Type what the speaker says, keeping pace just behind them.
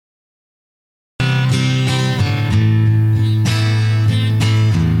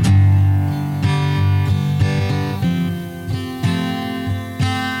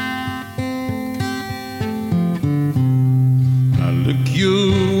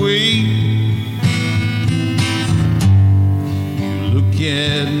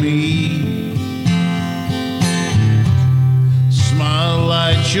at me. Smile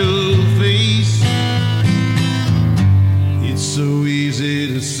at your face, it's so easy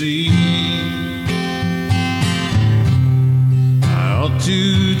to see. I ought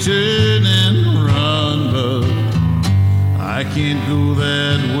to turn and run, but I can't go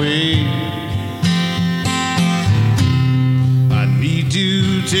that way. I need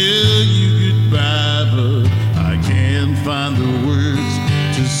to tell you goodbye, but I can't find the words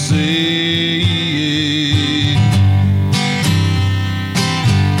to say.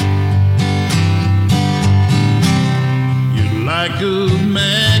 You're like a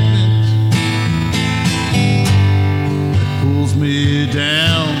magnet that pulls me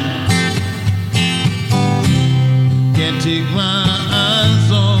down. Can't take my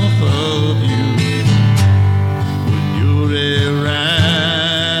eyes off of you when you're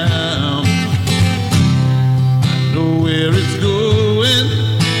around. I know where it's going,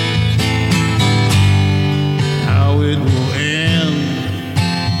 how it will end,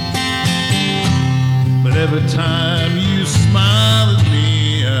 but every time you smile at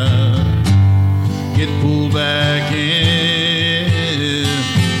me, I get pulled back in.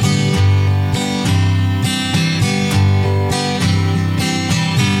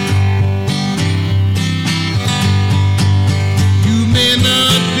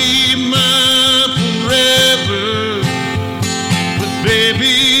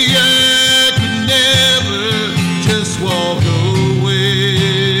 Baby, I could never just walk away.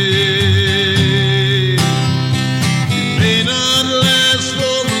 It may not last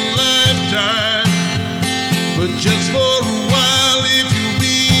for a lifetime, but just for a while, if you'll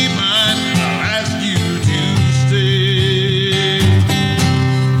be mine, I'll ask you to stay.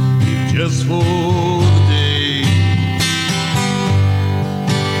 If just for the day.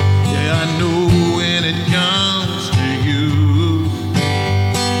 Yeah, I know when it comes to you,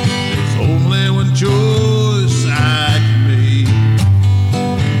 choice I can make.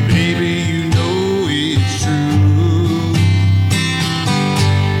 Baby, you know it's true,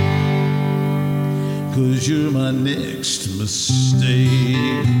 'cause you're my next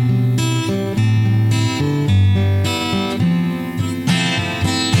mistake.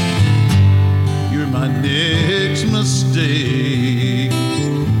 You're my next mistake.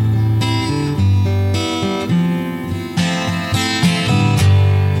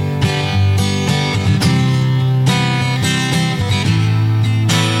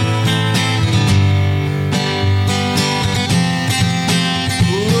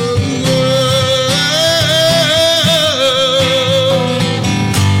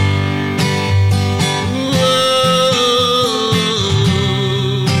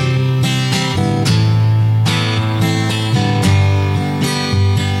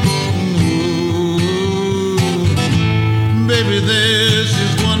 Baby, there's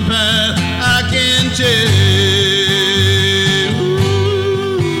just one path I can take.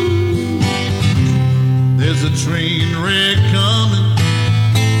 There's a train wreck coming,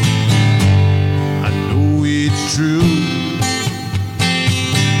 I know it's true.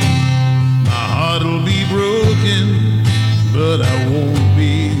 My heart'll be broken, but I won't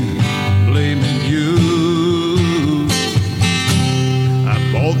be blaming you. I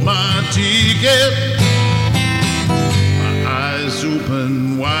bought my ticket,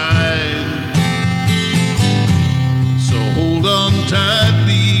 open wide, so hold on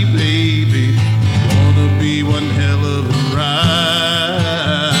tightly, baby. Gonna be one hell of a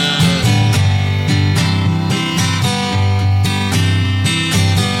ride.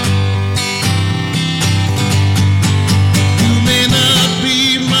 You may not be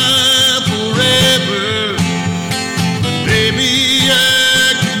mine forever, but baby,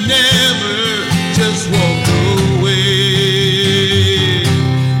 I could never just walk away.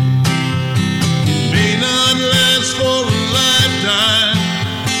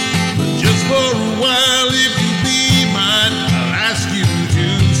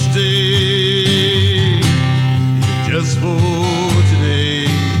 Just for today.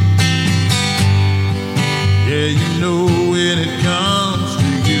 Yeah, you know when it comes to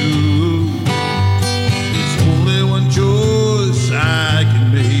you, there's only one choice I can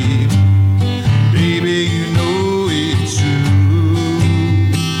make. Baby, you know it's true,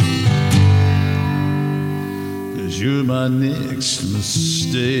 'cause you're my next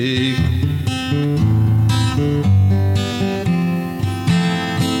mistake.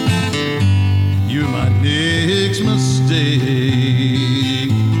 You're my next mistake.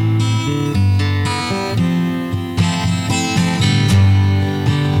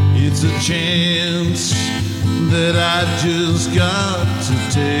 It's a chance that I just got to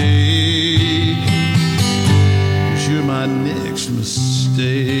take.